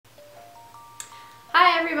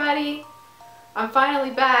everybody! I'm finally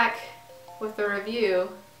back with a review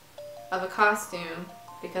of a costume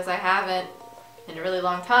because I haven't in a really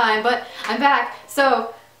long time, but I'm back.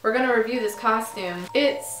 So we're gonna review this costume.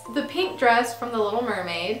 It's the pink dress from The Little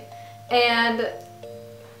Mermaid, and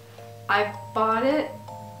I bought it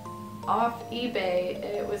off eBay.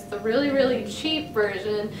 It was the really cheap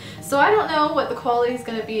version, so I don't know what the quality is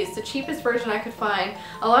going to be. It's the cheapest version I could find.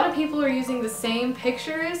 A lot of people are using the same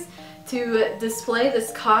pictures to display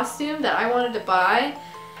this costume that I wanted to buy,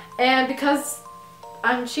 and because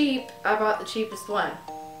I'm cheap, I bought the cheapest one.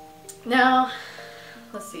 Now,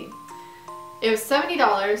 let's see. It was $70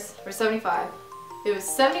 or $75. It was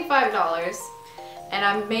 $75, and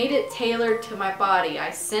I made it tailored to my body. I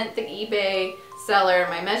sent the eBay seller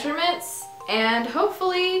my measurements, and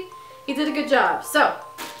hopefully he did a good job. So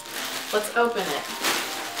let's open it.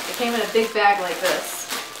 It came in a big bag like this.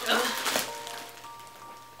 Ugh.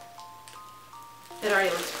 It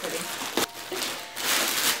already looks pretty.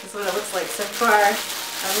 This is what it looks like so far.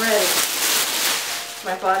 I'm ready.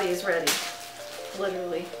 My body is ready.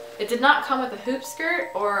 Literally. It did not come with a hoop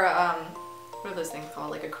skirt or what are those things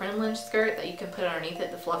called? Like a crinoline skirt that you can put underneath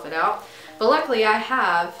it to fluff it out. But luckily I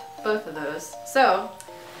have both of those. So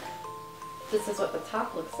this is what the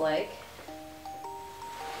top looks like.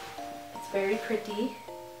 It's very pretty.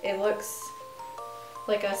 It looks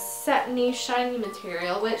like a satiny, shiny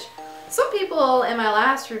material, which some people in my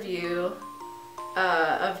last review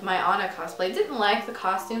of my Anna cosplay didn't like the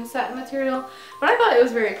costume satin material, but I thought it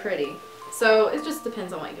was very pretty. So it just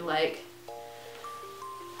depends on what you like.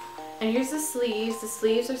 And here's the sleeves. The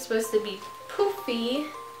sleeves are supposed to be poofy.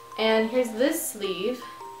 And here's this sleeve.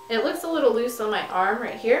 It looks a little loose on my arm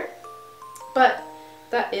right here, but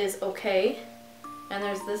that is okay. And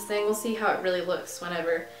there's this thing. We'll see how it really looks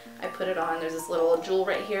whenever I put it on. There's this little jewel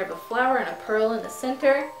right here of a flower and a pearl in the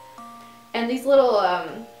center. And these little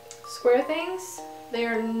square things, they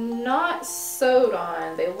are not sewed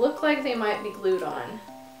on. They look like they might be glued on.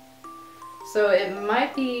 So it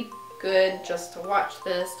might be good just to watch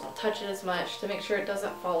this, don't touch it as much to make sure it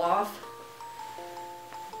doesn't fall off.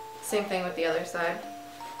 Same thing with the other side.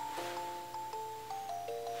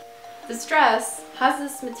 This dress has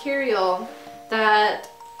this material that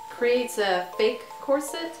creates a fake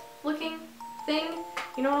corset looking thing.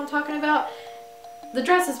 You know what I'm talking about? The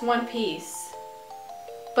dress is one piece,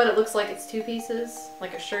 but it looks like it's two pieces,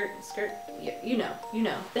 like a shirt and skirt. You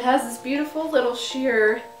know. It has this beautiful little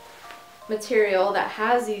sheer material that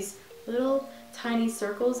has these little tiny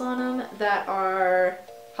circles on them that are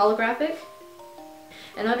holographic,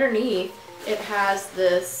 and underneath it has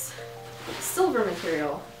this silver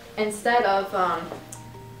material instead of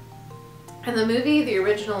in the movie the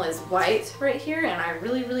original is white right here, and I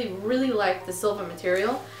really like the silver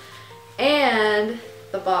material. And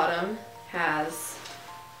the bottom has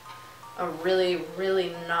a really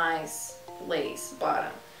nice lace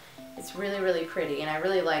bottom. It's really pretty, and I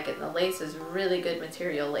really like it, and the lace is really good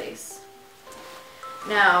material lace.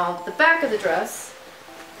 Now, the back of the dress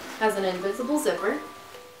has an invisible zipper.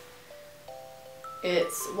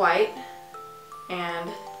 It's white,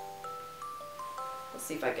 and let's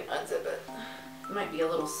see if I can unzip it. It might be a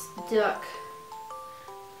little stuck,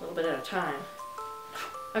 a little bit at a time.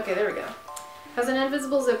 Okay, there we go. Has an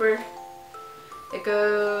invisible zipper. It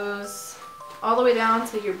goes all the way down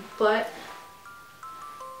to your butt.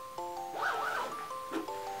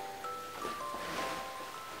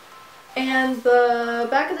 And the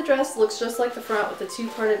back of the dress looks just like the front with the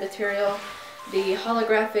two-parted material, the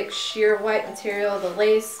holographic sheer white material, the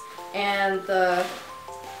lace, and the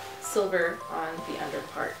silver on the under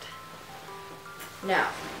part. Now,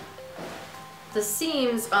 the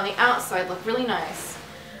seams on the outside look really nice.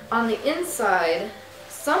 On the inside,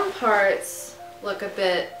 some parts look a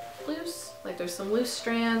bit loose, like there's some loose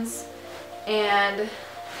strands, and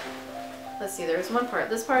let's see, there's one part.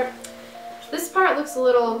 This part looks a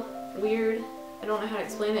little weird. I don't know how to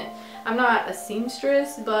explain it. I'm not a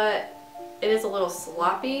seamstress, but it is a little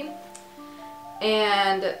sloppy,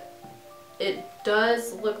 and it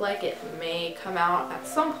does look like it may come out at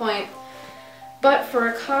some point, but for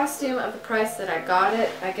a costume of the price that I got it,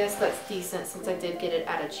 I guess that's decent since I did get it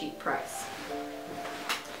at a cheap price.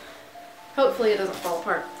 Hopefully it doesn't fall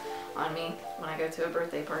apart on me when I go to a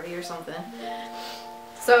birthday party or something.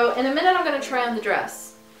 So in a minute I'm going to try on the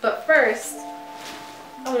dress, but first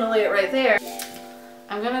I'm going to lay it right there.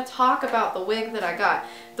 I'm going to talk about the wig that I got.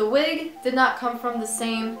 The wig did not come from the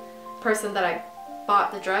same person that I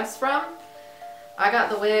bought the dress from. I got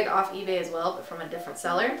the wig off eBay as well, but from a different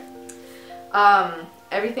seller.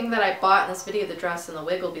 Everything that I bought in this video, the dress and the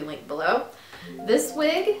wig, will be linked below. This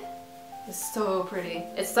wig It's so pretty.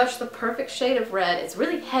 It's such the perfect shade of red. It's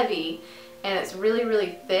really heavy and it's really,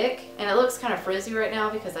 really thick, and it looks kind of frizzy right now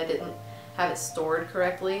because I didn't have it stored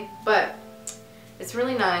correctly, but it's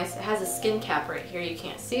really nice. It has a skin cap right here. You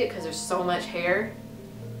can't see it because there's so much hair.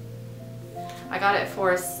 I got it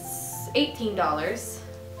for $18.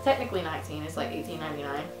 Technically $19. It's like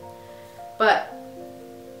 $18.99. But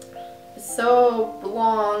it's so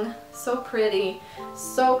long, so pretty,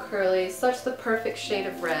 so curly, such the perfect shade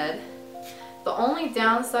of red. The only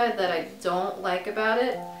downside that I don't like about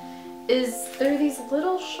it is there are these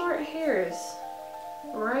little short hairs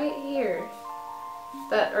right here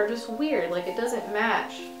that are just weird. Like, it doesn't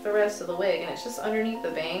match the rest of the wig, and it's just underneath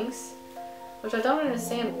the bangs, which I don't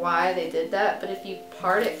understand why they did that, but if you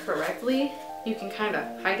part it correctly, you can kind of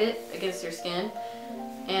hide it against your skin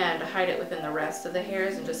and hide it within the rest of the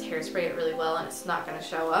hairs and just hairspray it really well, and it's not going to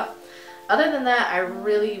show up. Other than that, I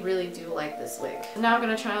really, really do like this wig. Now I'm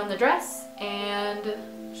going to try on the dress and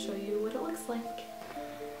show you what it looks like.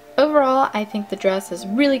 Overall, I think the dress has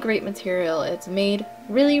really great material. It's made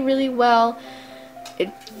really, really well.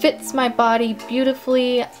 It fits my body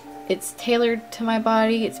beautifully. It's tailored to my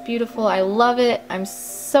body. It's beautiful. I love it. I'm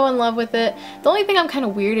so in love with it. The only thing I'm kind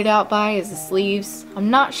of weirded out by is the sleeves. I'm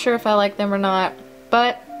not sure if I like them or not,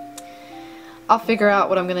 but I'll figure out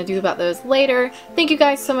what I'm going to do about those later. Thank you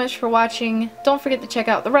guys so much for watching. Don't forget to check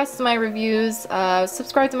out the rest of my reviews.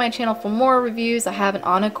 Subscribe to my channel for more reviews. I have an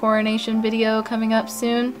Anna coronation video coming up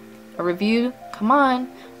soon. A review. Come on.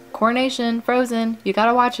 Coronation, Frozen. You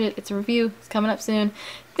gotta watch it. It's a review. It's coming up soon.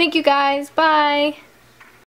 Thank you guys. Bye.